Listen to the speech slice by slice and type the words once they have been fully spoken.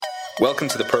Welcome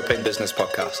to the Propane Business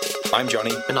Podcast. I'm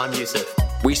Johnny. And I'm Yusuf.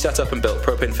 We set up and built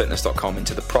propanefitness.com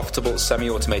into the profitable,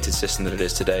 semi-automated system that it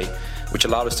is today, which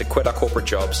allowed us to quit our corporate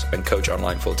jobs and coach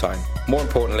online full-time. More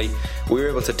importantly, we were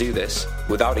able to do this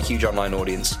without a huge online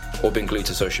audience or being glued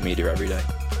to social media every day.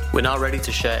 We're now ready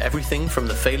to share everything from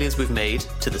the failures we've made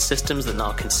to the systems that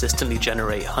now consistently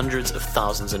generate hundreds of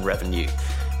thousands in revenue.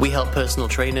 We help personal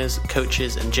trainers,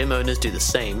 coaches, and gym owners do the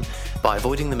same by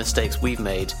avoiding the mistakes we've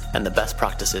made and the best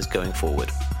practices going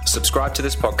forward. Subscribe to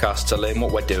this podcast to learn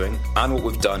what we're doing and what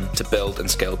we've done to build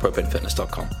and scale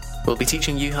propanefitness.com. We'll be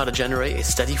teaching you how to generate a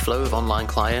steady flow of online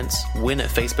clients, win at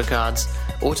Facebook ads,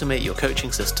 automate your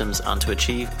coaching systems, and to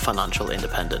achieve financial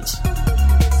independence.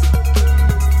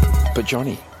 But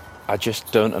Johnny, I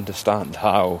just don't understand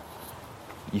how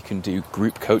you can do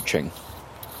group coaching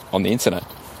on the internet.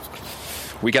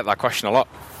 We get that question a lot.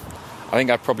 I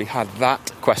think I've probably had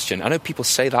that question. I know people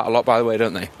say that a lot, by the way,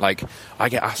 don't they? Like, I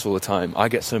get asked all the time. I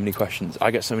get so many questions.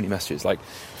 I get so many messages. Like,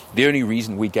 the only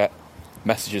reason we get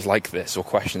messages like this or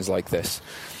questions like this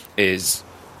is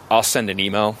I'll send an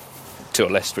email to a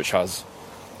list which has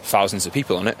thousands of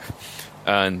people on it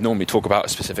and normally talk about a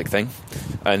specific thing.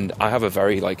 And I have a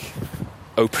very,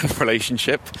 open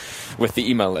relationship with the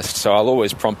email list. So I'll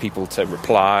always prompt people to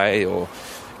reply or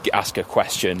ask a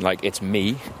question. Like, it's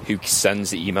me who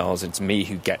sends the emails, it's me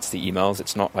who gets the emails.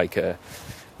 It's not like the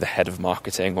head of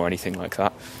marketing or anything like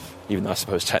that, even though I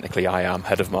suppose technically I am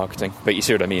head of marketing. But you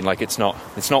see what I mean? Like, it's not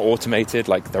automated.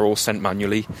 Like, they're all sent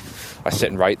manually. I sit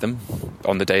and write them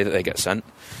on the day that they get sent,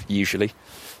 usually.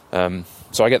 So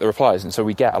I get the replies, and so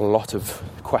we get a lot of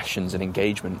questions and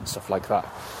engagement and stuff like that.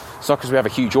 It's not because we have a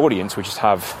huge audience, we just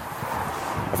have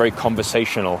a very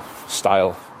conversational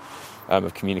style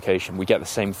of communication. We get the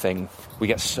same thing. We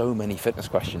get so many fitness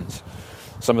questions.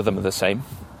 Some of them are the same.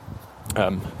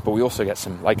 But we also get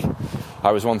some,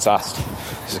 I was once asked,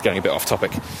 this is getting a bit off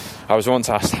topic, I was once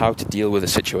asked how to deal with a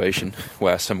situation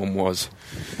where someone was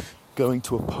going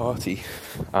to a party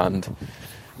and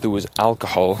there was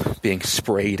alcohol being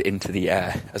sprayed into the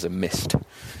air as a mist,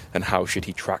 and how should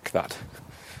he track that?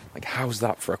 How's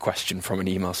that for a question from an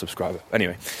email subscriber?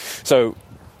 Anyway, so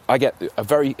I get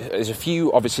there's a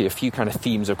few kind of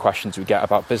themes of questions we get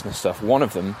about business stuff. One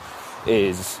of them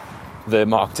is the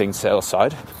marketing sales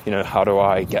side. How do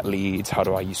I get leads? How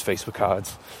do I use Facebook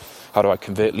ads? How do I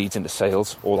convert leads into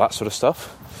sales? All that sort of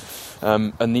stuff.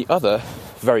 And the other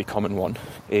very common one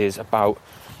is about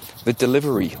the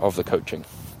delivery of the coaching.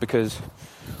 Because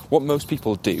what most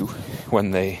people do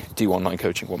when they do online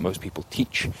coaching, what most people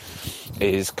teach,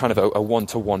 is kind of a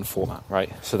one-to-one format,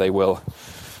 right? So they will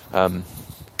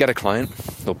get a client,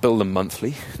 they'll bill them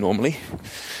monthly, normally,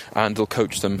 and they'll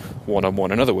coach them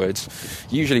one-on-one. In other words,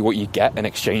 usually what you get in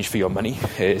exchange for your money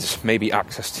is maybe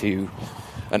access to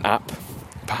an app.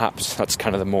 Perhaps that's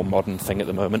kind of the more modern thing at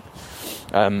the moment,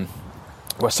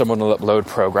 where someone will upload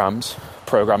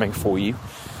programming for you,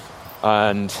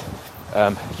 and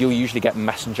you'll usually get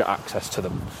messenger access to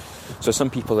them. So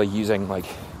some people are using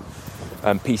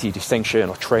PC Distinction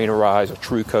or Trainerize or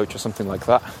TrueCoach or something like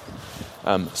that.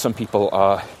 Some people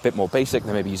are a bit more basic.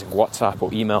 They may be using WhatsApp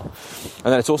or email.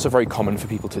 And then it's also very common for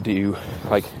people to do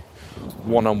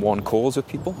one-on-one calls with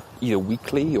people, either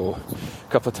weekly or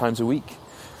a couple of times a week.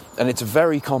 And it's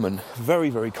very common, very,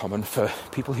 very common for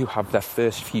people who have their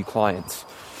first few clients.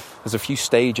 There's a few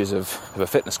stages of a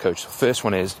fitness coach. The first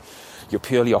one is you're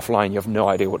purely offline, you have no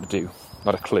idea what to do,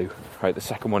 not a clue, right? The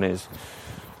second one is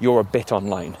you're a bit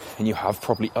online and you have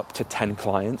probably up to 10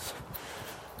 clients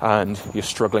and you're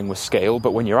struggling with scale.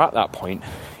 But when you're at that point,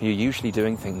 you're usually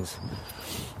doing things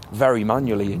very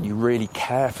manually and you really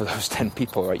care for those 10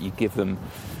 people, right? You give them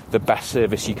the best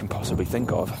service you can possibly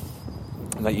think of.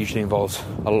 And that usually involves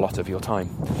a lot of your time.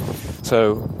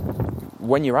 So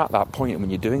when you're at that point and when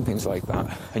you're doing things like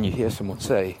that and you hear someone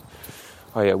say,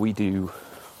 oh yeah, we do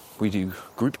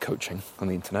group coaching on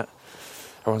the internet,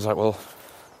 everyone's like, well,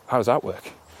 how does that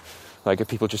work? Are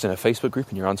people just in a Facebook group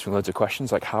and you're answering loads of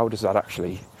questions? How does that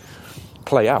actually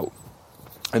play out?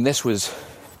 And this was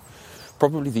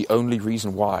probably the only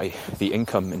reason why the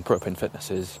income in Propane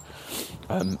Fitness is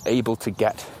able to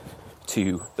get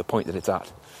to the point that it's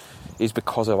at, is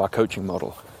because of our coaching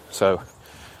model. So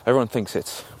everyone thinks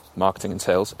it's marketing and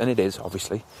sales, and it is,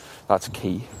 obviously. That's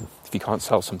key. If you can't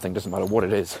sell something, doesn't matter what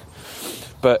it is.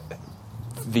 But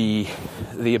the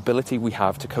ability we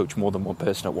have to coach more than one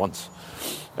person at once,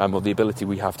 or the ability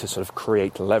we have to sort of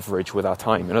create leverage with our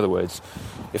time. In other words,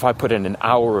 if I put in an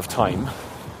hour of time,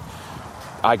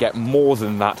 I get more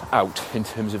than that out in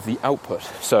terms of the output.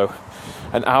 So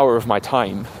an hour of my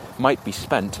time might be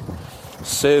spent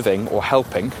serving or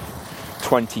helping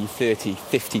 20, 30,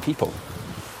 50 people,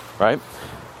 right?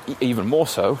 even more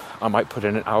so, I might put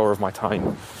in an hour of my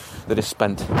time that is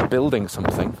spent building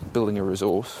something, building a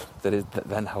resource that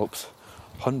then helps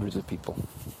hundreds of people.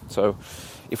 So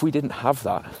if we didn't have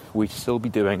that, we'd still be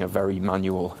doing a very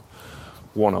manual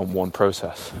one-on-one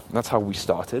process. And that's how we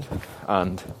started.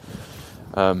 And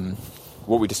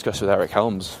what we discussed with Eric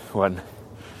Helms, when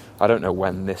I don't know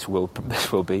when this will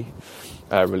be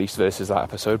released versus that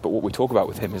episode, but what we talk about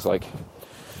with him is like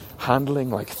handling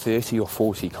like 30 or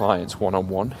 40 clients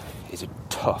one-on-one is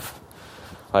tough,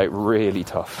 like really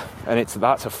tough, and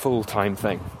that's a full-time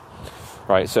thing,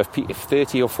 right? So if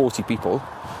 30 or 40 people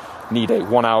need a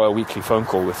 1 hour weekly phone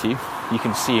call with you, you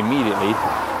can see immediately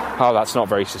how that's not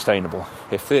very sustainable.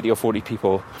 If 30 or 40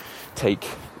 people take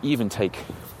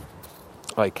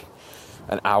like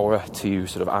an hour to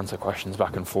sort of answer questions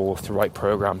back and forth, to write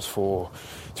programs to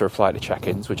reply to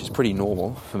check-ins, which is pretty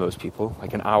normal for most people,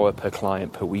 like an hour per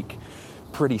client per week,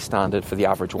 pretty standard for the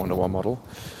average one-to-one model.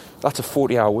 That's a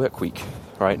 40-hour work week,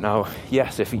 right? Now,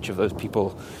 yes, if each of those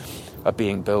people are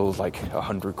being billed like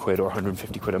 100 quid or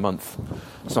 150 quid a month,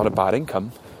 it's not a bad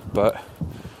income, but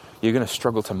you're going to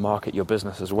struggle to market your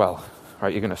business as well,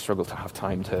 right? You're going to struggle to have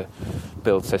time to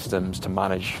build systems, to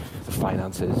manage the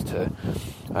finances, to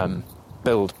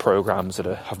build programs that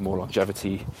have more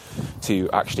longevity, to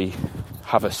actually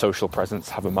have a social presence,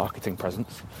 have a marketing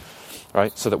presence,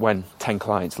 right? So that when 10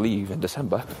 clients leave in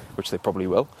December, which they probably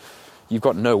will, you've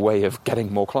got no way of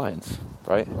getting more clients,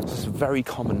 right? It's a very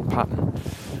common pattern.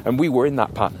 And we were in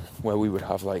that pattern where we would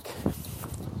have like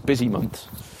busy months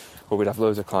where we'd have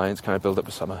loads of clients kind of build up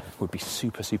the summer. We'd be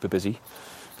super, super busy,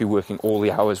 be working all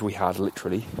the hours we had,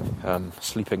 literally,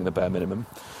 sleeping the bare minimum.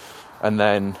 And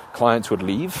then clients would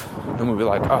leave and we'd be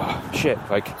like, oh shit,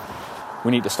 like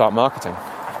we need to start marketing.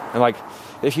 And like,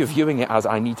 if you're viewing it as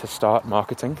I need to start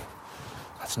marketing,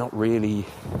 that's not really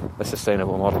a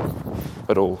sustainable model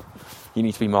at all. You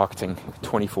need to be marketing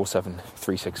 24/7,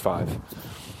 365.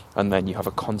 And then you have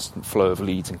a constant flow of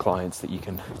leads and clients that you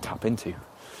can tap into.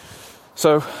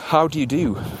 So how do you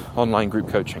do online group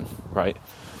coaching, right?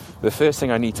 The first thing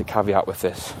I need to caveat with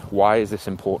this, why is this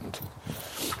important,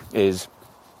 is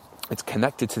it's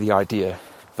connected to the idea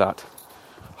that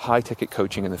high-ticket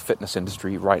coaching in the fitness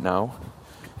industry right now,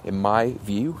 in my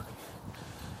view,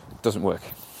 doesn't work,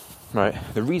 right?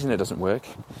 The reason it doesn't work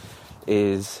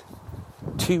is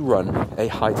to run a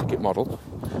high-ticket model,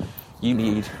 you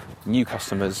need new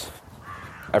customers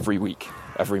every week,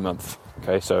 every month,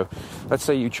 okay? So let's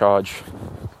say you charge,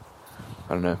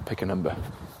 I don't know, pick a number,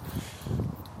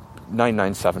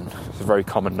 $997. It's a very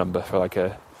common number for like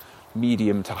a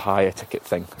medium to higher ticket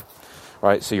thing,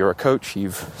 right? So you're a coach,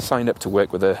 you've signed up to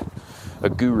work with a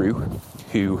guru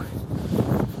who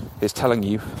is telling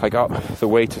you, like, oh, the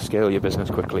way to scale your business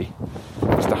quickly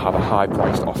is to have a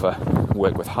high-priced offer,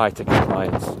 work with high-ticket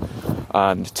clients,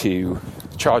 and to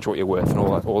charge what you're worth, and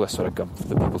all this sort of gumph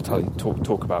that people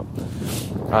talk about.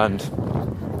 And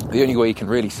the only way you can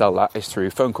really sell that is through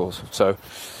phone calls. So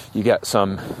you get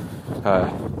some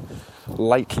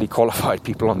lightly qualified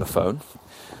people on the phone,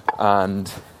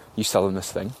 and you sell them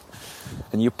this thing.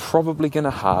 And you're probably going to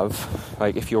have,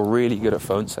 like, if you're really good at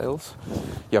phone sales,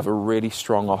 you have a really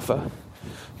strong offer,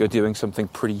 you're doing something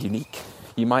pretty unique,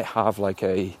 you might have like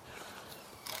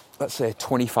let's say a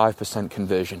 25%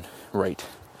 conversion rate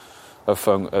of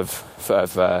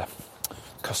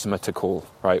customer to call,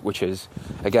 right? Which is,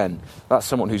 again, that's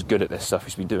someone who's good at this stuff,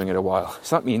 who's been doing it a while.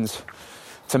 So that means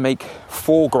to make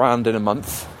 $4,000 in a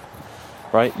month,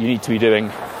 right, you need to be doing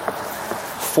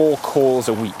 4 calls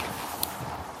a week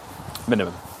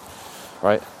minimum,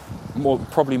 right?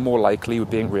 Probably more likely, with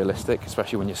being realistic,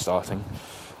 especially when you're starting,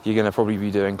 you're going to probably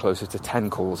be doing closer to 10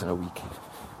 calls in a week.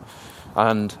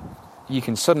 And you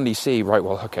can suddenly see, right,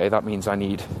 well, okay, that means I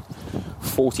need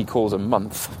 40 calls a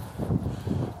month.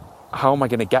 How am I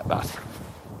going to get that,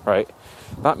 right?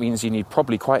 That means you need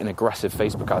probably quite an aggressive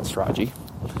Facebook ad strategy,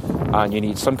 and you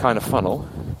need some kind of funnel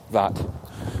that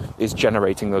is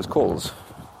generating those calls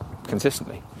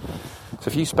consistently. So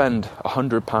if you spend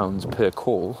 £100 per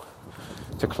call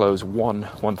to close one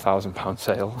 £1,000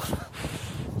 sale,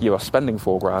 you are spending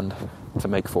 £4,000 to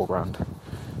make £4,000.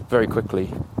 Very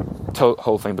quickly, the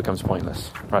whole thing becomes pointless,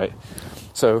 right?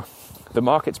 So the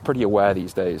market's pretty aware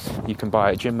these days. You can buy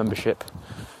a gym membership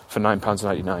for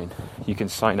 £9.99. You can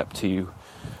sign up to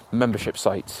membership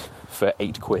sites for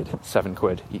 £8,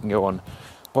 £7. You can go on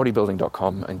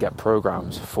bodybuilding.com and get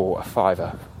programs for a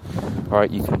 £5. All right,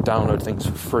 you can download things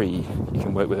for free. You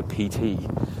can work with a PT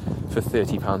for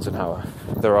 £30 an hour.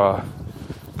 There are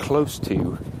close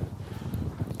to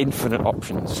infinite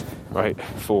options, right,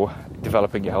 for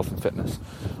developing your health and fitness,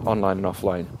 online and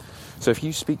offline. So if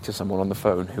you speak to someone on the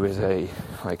phone who is a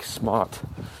smart,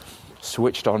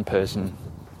 switched on person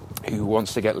who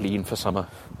wants to get lean for summer,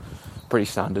 pretty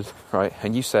standard, right?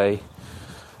 And you say,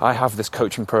 I have this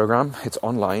coaching program, it's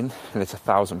online, and it's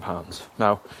 £1,000.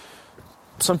 Now,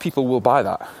 some people will buy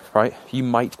that, right? You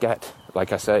might get,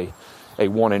 like I say, a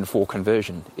 1 in 4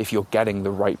 conversion if you're getting the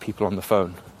right people on the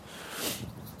phone.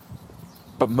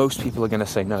 But most people are going to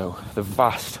say no. The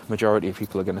vast majority of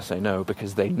people are going to say no,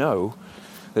 because they know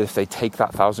that if they take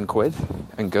that £1,000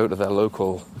 and go to their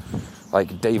local,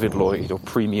 like David Lloyd or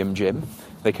premium gym,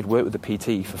 they could work with a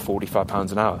PT for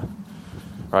 £45 an hour,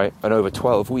 right? And over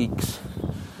 12 weeks,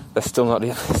 they're still not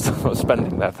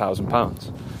spending their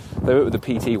 £1,000. They work with a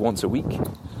PT once a week.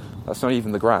 That's not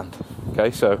even the grand.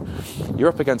 Okay, so you're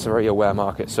up against a very aware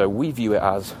market. So we view it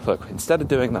as, look, instead of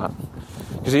doing that,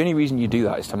 because the only reason you do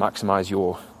that is to maximize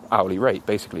your hourly rate,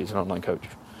 basically, as an online coach.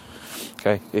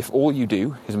 Okay, if all you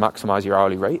do is maximize your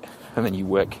hourly rate, and then you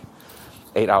work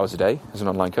 8 hours a day as an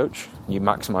online coach, and you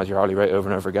maximize your hourly rate over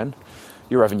and over again,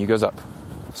 your revenue goes up.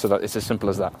 So that it's as simple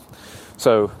as that.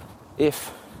 So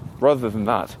if, rather than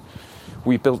that,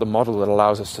 we built a model that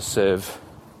allows us to serve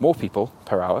more people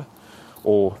per hour,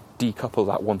 or decouple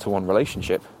that one-to-one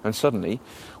relationship, and suddenly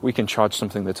we can charge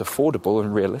something that's affordable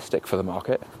and realistic for the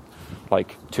market,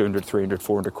 like 200, 300,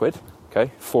 400 quid,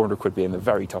 okay? 400 quid being the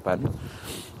very top end.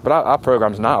 But our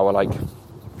programs now are like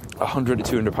 100 to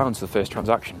 200 pounds for the first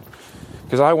transaction.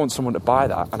 Because I want someone to buy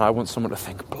that, and I want someone to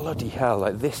think, bloody hell,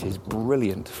 like this is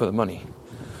brilliant for the money.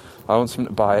 I want someone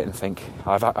to buy it and think,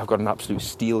 I've got an absolute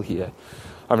steal here.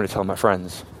 I'm going to tell my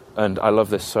friends, and I love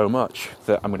this so much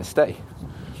that I'm going to stay.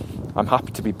 I'm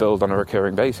happy to be billed on a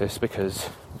recurring basis because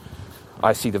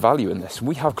I see the value in this.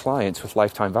 We have clients with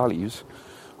lifetime values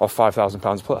of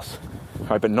 £5,000 plus,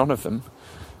 right? But none of them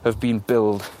have been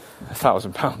billed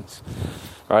 £1,000,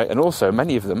 right? And also,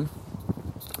 many of them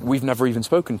we've never even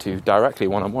spoken to directly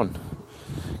one-on-one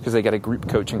because they get a group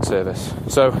coaching service.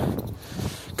 So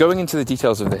going into the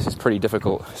details of this is pretty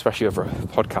difficult, especially over a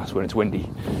podcast when it's windy.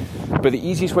 But the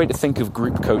easiest way to think of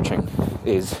group coaching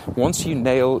is once you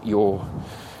nail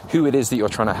who it is that you're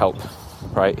trying to help,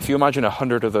 right? If you imagine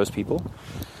 100 of those people,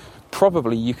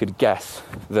 probably you could guess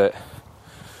that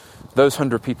those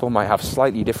 100 people might have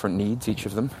slightly different needs, each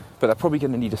of them, but they're probably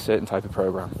going to need a certain type of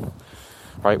program,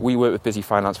 right? We work with busy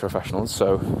finance professionals,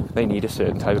 so they need a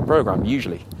certain type of program,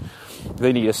 usually.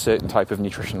 They need a certain type of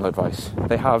nutritional advice.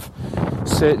 They have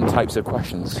certain types of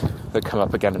questions that come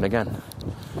up again and again.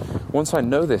 Once I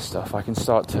know this stuff, I can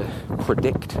start to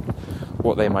predict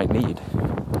what they might need.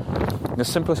 The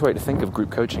simplest way to think of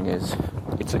group coaching is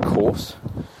it's a course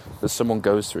that someone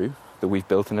goes through that we've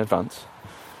built in advance,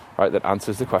 right, that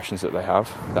answers the questions that they have,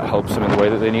 that helps them in the way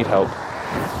that they need help,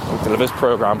 it delivers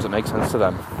programs that make sense to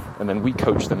them, and then we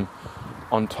coach them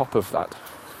on top of that.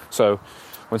 So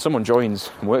when someone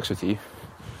joins and works with you,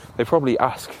 they probably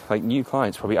ask, like new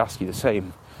clients probably ask you the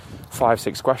same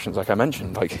 5-6 questions, like I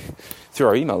mentioned. Like through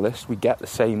our email list, we get the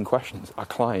same questions. Our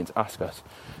clients ask us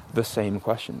the same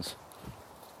questions.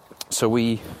 So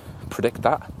we predict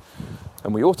that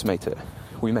and we automate it.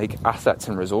 We make assets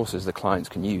and resources that clients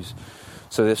can use.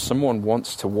 So if someone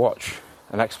wants to watch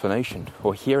an explanation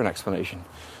or hear an explanation of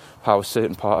how a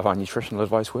certain part of our nutritional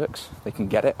advice works, they can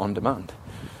get it on demand.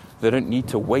 They don't need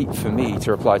to wait for me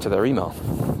to reply to their email.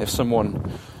 If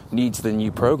someone needs the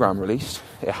new program released,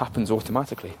 it happens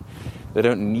automatically. They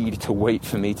don't need to wait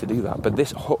for me to do that. But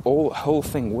this whole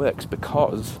thing works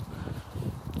because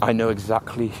I know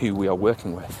exactly who we are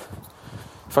working with.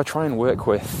 If I try and work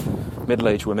with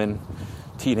middle-aged women,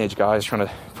 teenage guys trying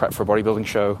to prep for a bodybuilding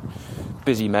show,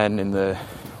 busy men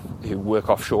who work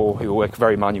offshore, who work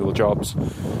very manual jobs,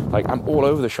 like I'm all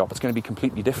over the shop. It's going to be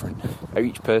completely different for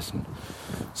each person.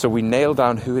 So we nail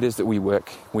down who it is that we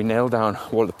work. We nail down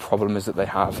what the problem is that they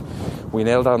have. We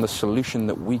nail down the solution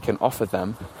that we can offer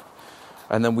them.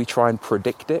 And then we try and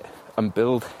predict it and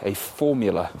build a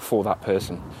formula for that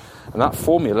person. And that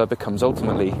formula becomes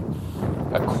ultimately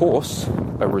a course,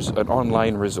 an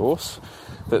online resource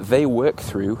that they work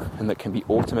through and that can be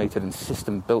automated and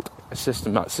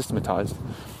systematized,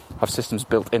 have systems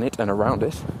built in it and around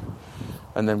it.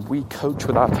 And then we coach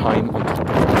with our time on top of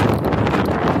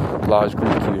that. We do large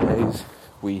group Q&As.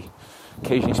 We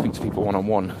occasionally speak to people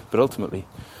one-on-one, but ultimately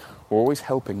we're always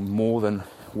helping more than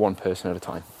one person at a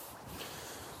time.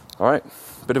 All right,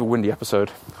 bit of a windy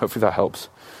episode. Hopefully that helps.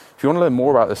 If you want to learn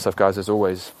more about this stuff, guys, there's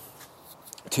always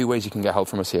 2 ways you can get help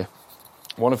from us here.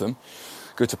 One of them,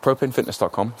 go to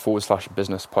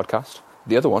propanefitness.com/business podcast.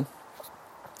 The other one,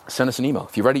 send us an email.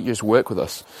 If you're ready to just work with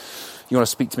us, you want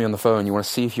to speak to me on the phone, you want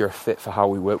to see if you're a fit for how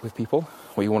we work with people,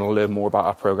 or you want to learn more about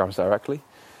our programs directly,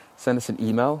 send us an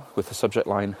email with the subject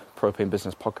line Propane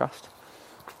Business Podcast,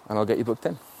 and I'll get you booked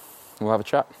in. We'll have a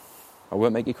chat. I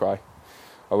won't make you cry.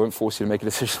 I won't force you to make a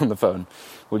decision on the phone.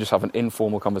 We'll just have an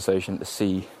informal conversation to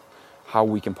see how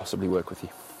we can possibly work with you.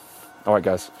 All right,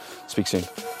 guys. Speak soon.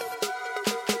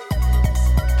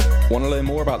 Want to learn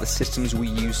more about the systems we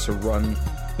use to run,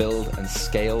 build, and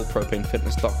scale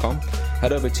propanefitness.com?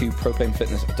 Head over to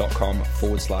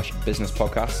propanefitness.com/business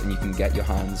podcast, and you can get your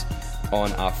hands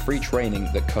on our free training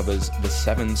that covers the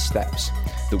 7 steps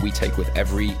that we take with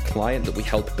every client that we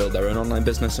help build their own online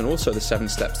business, and also the 7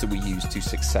 steps that we use to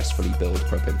successfully build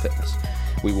Propane Fitness.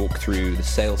 We walk through the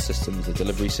sales systems, the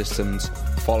delivery systems,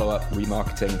 follow-up,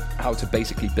 remarketing, how to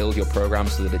basically build your program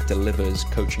so that it delivers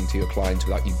coaching to your clients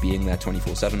without you being there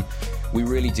 24/7. We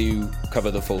really do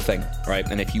cover the full thing, right?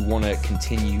 And if you want to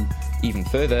continue even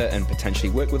further and potentially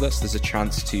work with us, there's a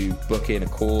chance to book in a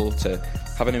call to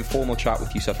have an informal chat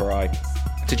with Yusuf or I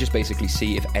to just basically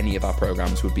see if any of our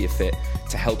programs would be a fit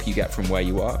to help you get from where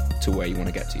you are to where you want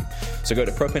to get to. So go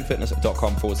to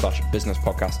propanefitness.com/business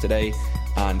podcast today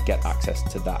and get access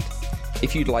to that.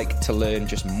 If you'd like to learn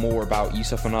just more about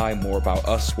Yusuf and I, more about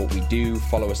us, what we do,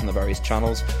 follow us on the various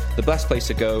channels, the best place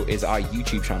to go is our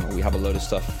YouTube channel. We have a load of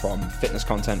stuff from fitness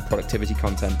content, productivity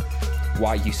content,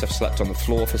 why Yusuf slept on the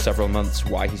floor for several months,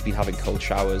 why he's been having cold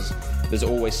showers. There's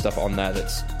always stuff on there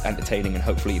that's entertaining and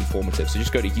hopefully informative. So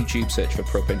just go to YouTube, search for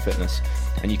Propane Fitness,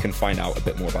 and you can find out a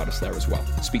bit more about us there as well.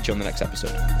 Speak to you on the next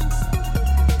episode.